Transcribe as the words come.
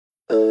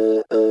This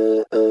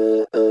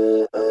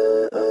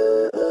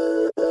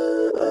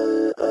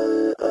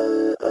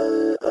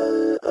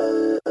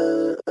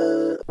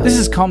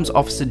is Comms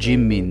Officer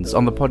Jim Minns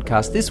on the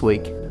podcast this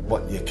week.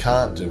 What you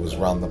can't do is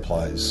run the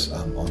place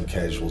on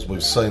casuals.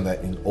 We've seen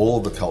that in all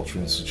of the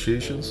cultural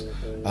institutions.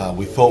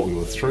 We thought we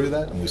were through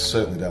that, and we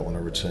certainly don't want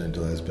to return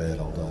to those bad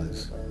old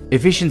days.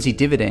 Efficiency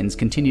dividends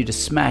continue to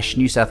smash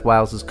New South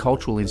Wales's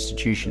cultural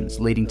institutions,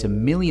 leading to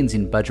millions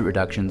in budget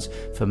reductions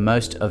for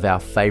most of our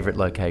favourite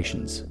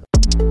locations.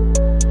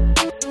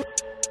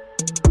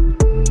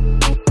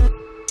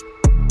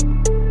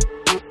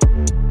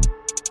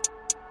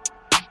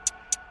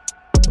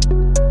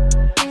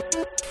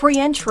 Free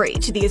entry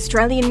to the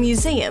Australian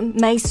Museum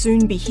may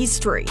soon be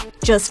history.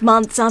 Just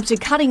months after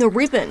cutting a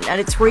ribbon at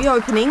its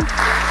reopening,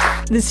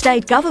 the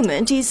state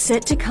government is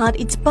set to cut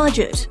its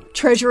budget.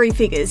 Treasury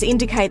figures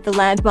indicate the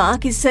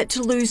landmark is set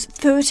to lose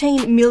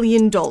 $13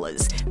 million.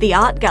 The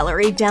art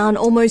gallery down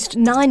almost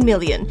 $9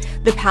 million.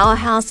 The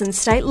Powerhouse and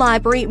State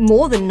Library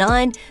more than $9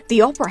 million.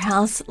 The Opera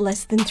House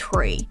less than $3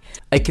 million.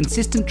 A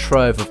consistent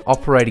trove of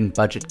operating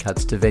budget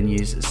cuts to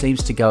venues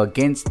seems to go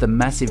against the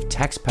massive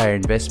taxpayer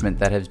investment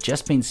that has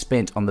just been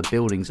spent on the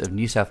buildings of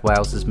New South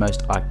Wales's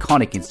most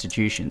iconic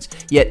institutions.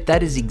 Yet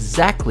that is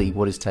exactly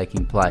what is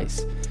taking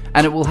place.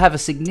 And it will have a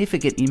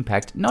significant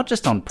impact not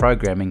just on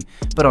programming,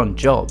 but on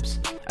jobs,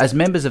 as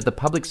members of the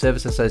Public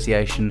Service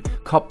Association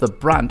cop the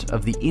brunt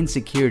of the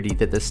insecurity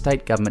that the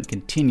state government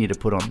continue to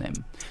put on them.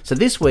 So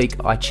this week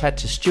I chat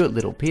to Stuart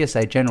Little,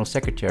 PSA General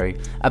Secretary,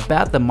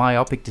 about the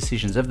myopic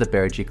decisions of the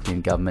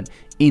Berejiklian government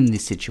in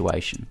this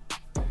situation.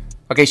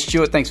 Okay,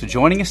 Stuart, thanks for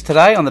joining us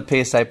today on the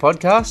PSA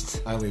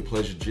podcast. Only a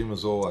pleasure, Jim,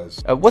 as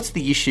always. What's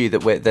the issue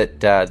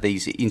that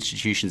these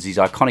institutions, these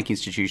iconic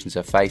institutions,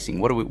 are facing?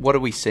 What are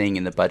we seeing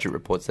in the budget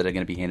reports that are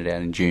going to be handed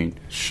out in June?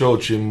 Sure,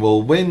 Jim.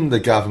 Well, when the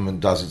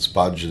government does its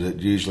budget, it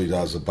usually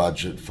does a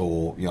budget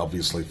for,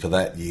 obviously for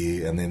that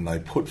year, and then they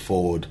put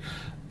forward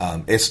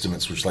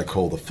estimates, which they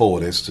call the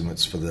forward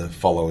estimates for the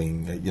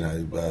following,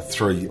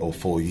 3 or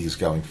 4 years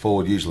going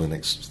forward, usually the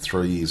next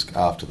 3 years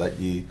after that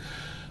year.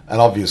 And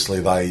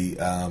obviously they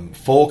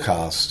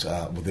forecast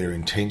their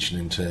intention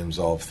in terms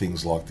of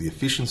things like the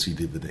efficiency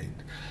dividend.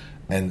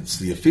 And it's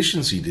the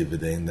efficiency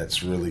dividend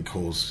that's really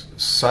caused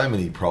so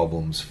many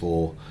problems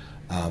for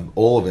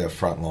all of our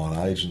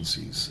frontline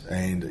agencies.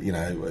 And,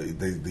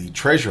 the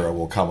Treasurer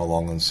will come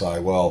along and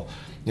say, well,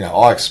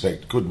 I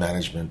expect good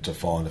management to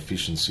find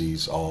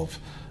efficiencies of,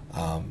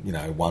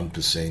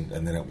 1%,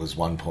 and then it was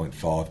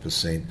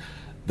 1.5%.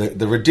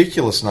 The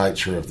ridiculous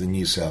nature of the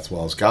New South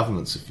Wales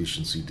government's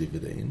efficiency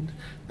dividend,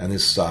 and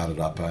this started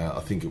up, I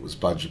think it was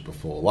budget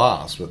before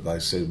last, but they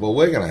said, well,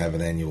 we're going to have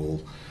an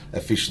annual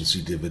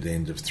efficiency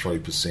dividend of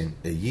 3%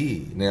 a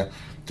year. Now,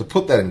 to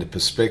put that into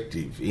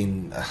perspective,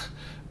 in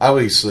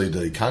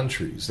OECD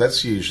countries,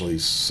 that's usually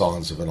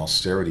signs of an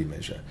austerity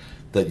measure,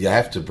 that you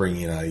have to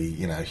bring in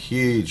a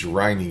huge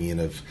reining in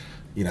of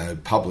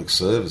public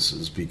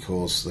services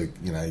because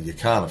you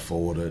can't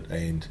afford it,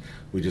 and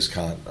we just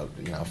can't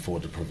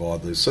afford to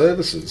provide these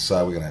services,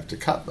 so we're going to have to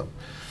cut them.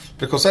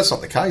 Because that's not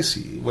the case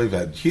here. We've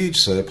had huge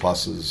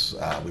surpluses.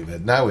 We've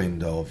had no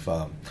end of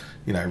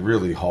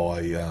really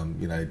high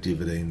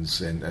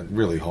dividends and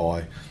really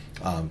high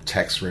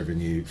tax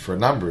revenue for a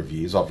number of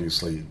years.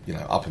 Obviously,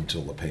 up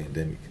until the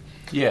pandemic.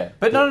 Yeah,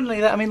 but not only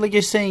that,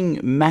 you're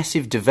seeing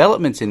massive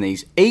developments in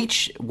these.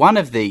 Each one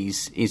of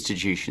these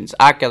institutions,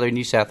 Art Gallery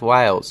New South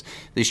Wales,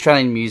 the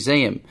Australian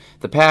Museum,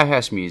 the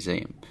Powerhouse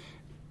Museum,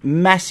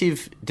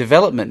 massive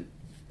development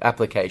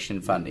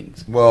application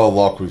fundings. Well,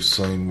 like we've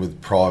seen with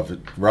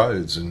private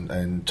roads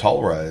and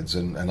toll roads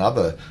and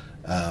other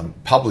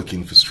public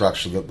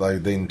infrastructure that they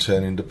then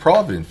turn into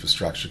private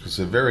infrastructure because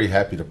they're very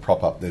happy to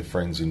prop up their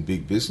friends in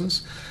big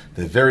business.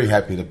 They're very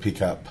happy to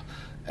pick up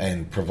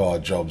and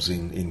provide jobs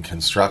in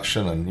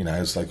construction and,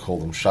 as they call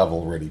them,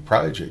 shovel-ready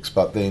projects.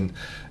 But then,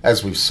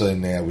 as we've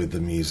seen now with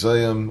the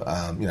museum,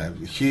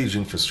 huge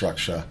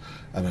infrastructure.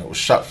 It was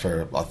shut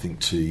for, I think,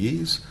 2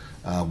 years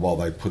while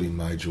they put in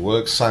major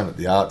works. Same at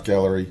the Art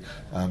Gallery.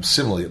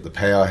 Similarly at the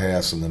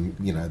Powerhouse and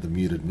the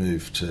muted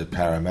move to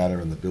Parramatta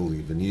and the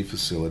building of a new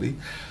facility.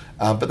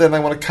 But then they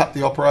want to cut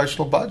the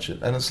operational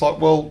budget. And it's like,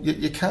 well,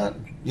 you can't,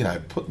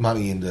 put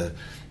money into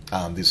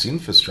this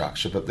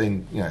infrastructure, but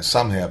then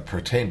somehow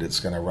pretend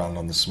it's going to run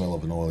on the smell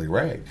of an oily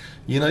rag.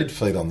 You need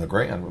feet on the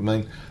ground.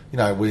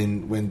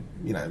 When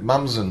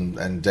mums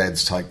and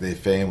dads take their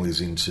families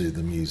into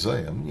the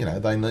museum,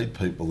 they need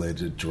people there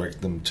to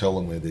direct them, tell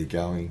them where they're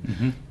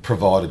going,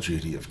 provide a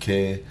duty of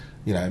care.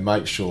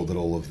 Make sure that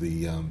all of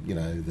the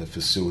the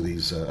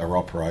facilities are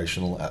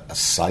operational, are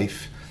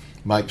safe.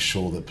 Make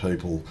sure that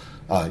people,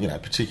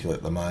 particularly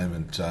at the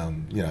moment, are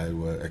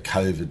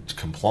COVID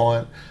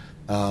compliant.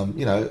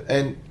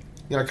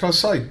 Can I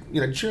say,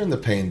 during the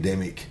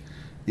pandemic,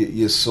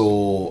 you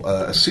saw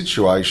a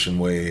situation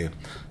where,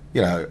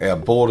 our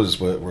borders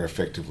were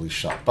effectively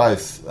shut,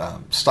 both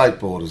state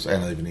borders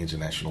and even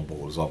international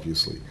borders,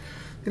 obviously.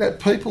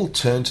 People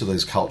turn to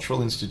these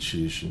cultural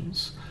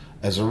institutions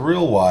as a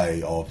real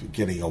way of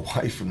getting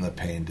away from the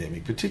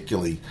pandemic,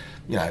 particularly,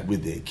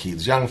 with their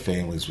kids, young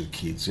families with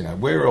kids.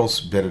 Where else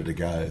better to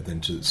go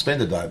than to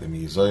spend a day at the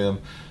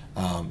museum?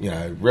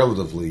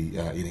 Relatively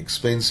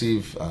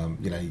inexpensive.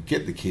 You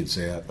get the kids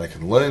out, they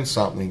can learn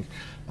something,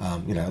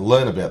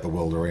 learn about the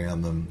world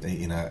around them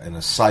in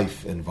a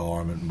safe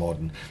environment,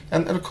 modern.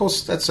 And of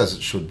course, that's as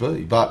it should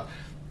be. But,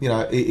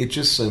 it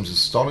just seems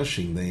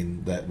astonishing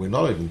then that we're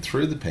not even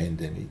through the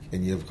pandemic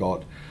and you've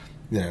got,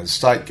 the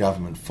state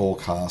government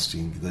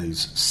forecasting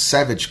these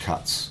savage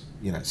cuts,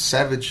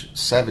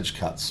 savage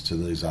cuts to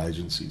these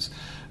agencies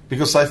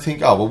because they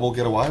think, we'll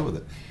get away with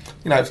it.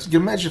 You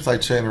can imagine if they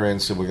turn around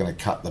and said we're going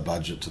to cut the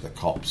budget to the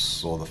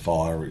cops or the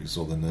fireys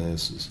or the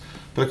nurses.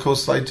 But of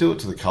course they do it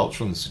to the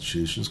cultural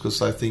institutions because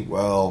they think,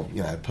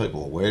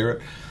 people will wear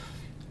it.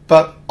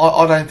 But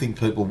I don't think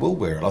people will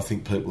wear it. I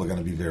think people are going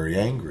to be very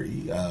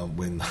angry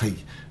when they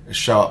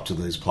show up to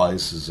these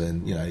places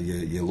and,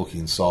 you look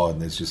inside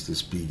and there's just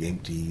this big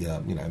empty,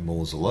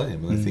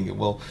 mausoleum. And they think,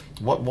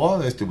 why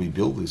on earth did we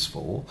build this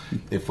for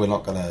if we're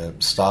not going to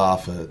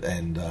staff it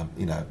and,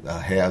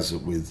 house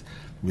it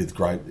with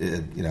great,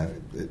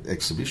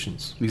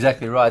 exhibitions.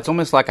 Exactly right. It's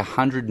almost like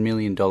 $100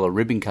 million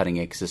ribbon-cutting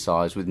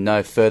exercise with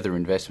no further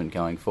investment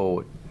going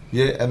forward.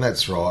 Yeah, and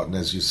that's right. And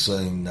as you've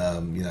seen,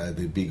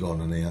 they're big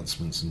on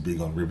announcements and big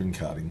on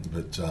ribbon-cutting,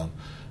 but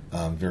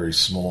very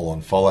small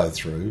on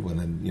follow-through. And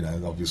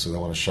then, obviously they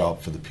want to show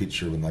up for the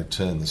picture when they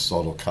turn the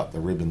sod or cut the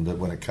ribbon. But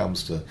when it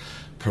comes to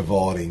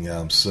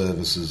providing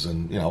services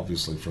and,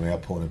 obviously from our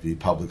point of view,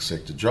 public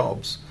sector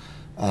jobs,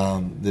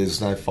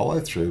 there's no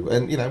follow-through.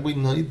 And, we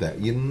need that.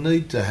 You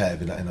need to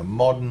have, in a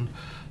modern,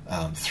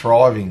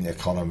 thriving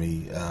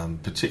economy,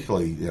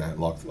 particularly,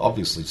 like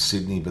obviously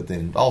Sydney, but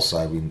then also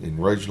in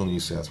regional New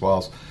South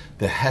Wales,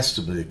 there has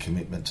to be a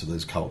commitment to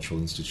these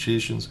cultural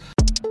institutions.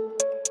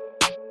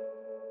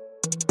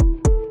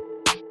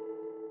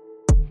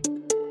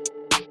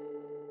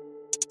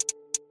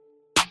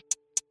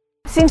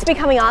 Since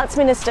becoming Arts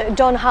Minister,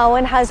 Don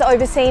Harwin has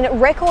overseen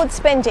record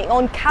spending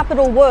on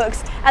capital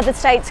works at the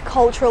state's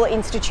cultural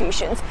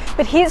institutions.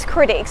 But his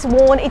critics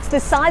warn it's the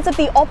size of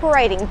the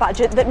operating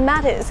budget that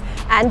matters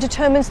and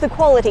determines the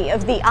quality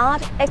of the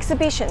art,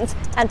 exhibitions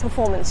and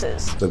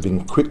performances. They've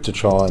been quick to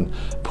try and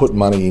put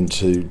money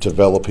into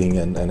developing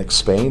and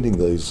expanding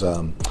these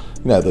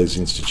these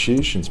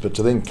institutions, but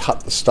to then cut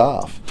the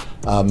staff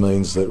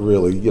means that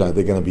really,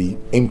 they're going to be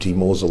empty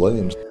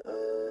mausoleums.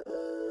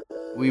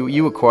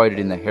 You were quoted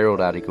in the Herald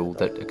article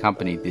that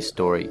accompanied this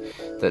story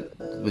that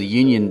the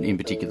union in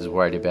particular is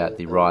worried about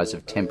the rise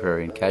of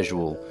temporary and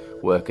casual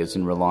workers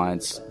and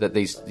reliance that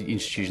these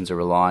institutions are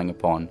relying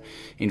upon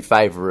in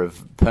favour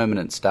of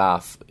permanent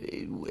staff.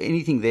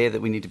 Anything there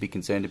that we need to be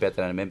concerned about,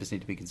 that our members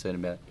need to be concerned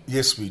about?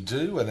 Yes, we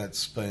do, and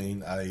it's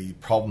been a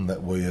problem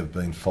that we have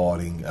been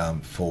fighting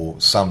for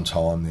some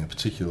time now,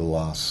 particularly the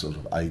last sort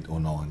of 8 or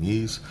 9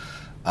 years,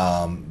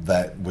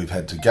 that we've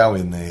had to go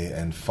in there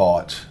and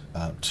fight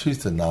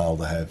tooth and nail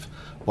to have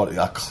what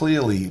are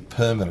clearly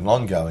permanent,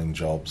 ongoing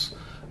jobs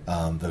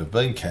that have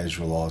been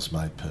casualised,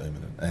 made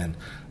permanent. And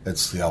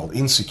it's the old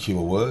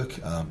insecure work.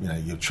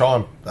 You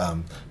try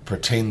and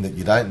pretend that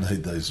you don't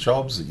need these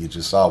jobs, that you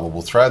just,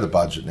 we'll throw the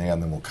budget now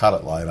and then we'll cut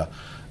it later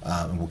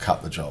and we'll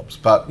cut the jobs.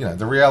 But,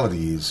 the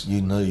reality is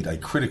you need a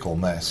critical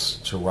mass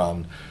to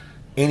run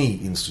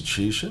any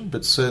institution,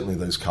 but certainly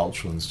these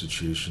cultural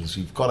institutions.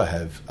 You've got to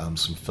have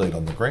some feet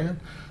on the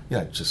ground,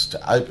 just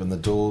to open the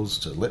doors,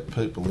 to let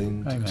people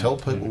in, to tell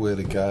people where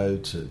to go,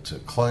 to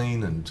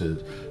clean and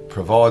to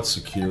provide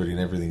security and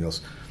everything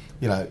else.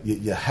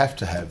 You have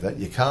to have that.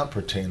 You can't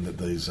pretend that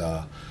these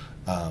are,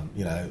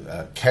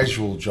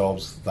 casual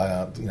jobs. They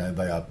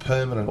are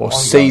permanent or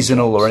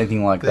seasonal jobs, or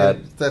anything like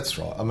that. That's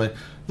right. I mean,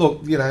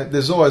 look,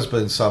 there's always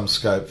been some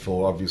scope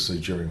for, obviously,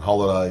 during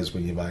holidays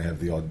when you may have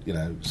the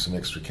odd, some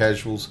extra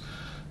casuals.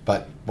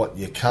 But what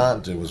you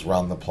can't do is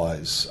run the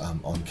place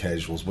on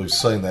casuals. We've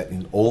seen that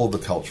in all of the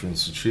cultural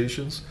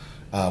institutions.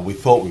 We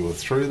thought we were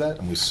through that,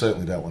 and we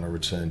certainly don't want to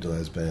return to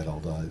those bad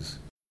old days.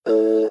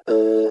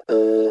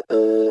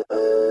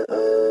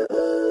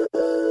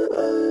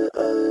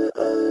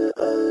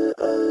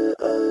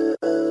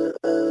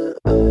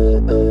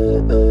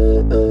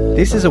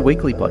 This is a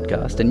weekly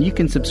podcast, and you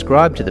can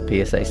subscribe to the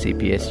PSA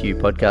CPSU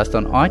podcast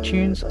on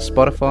iTunes,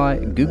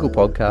 Spotify, Google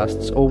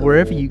Podcasts, or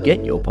wherever you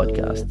get your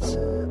podcasts.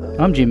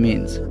 I'm Jim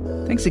Minns.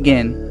 Thanks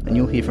again, and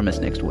you'll hear from us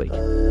next week.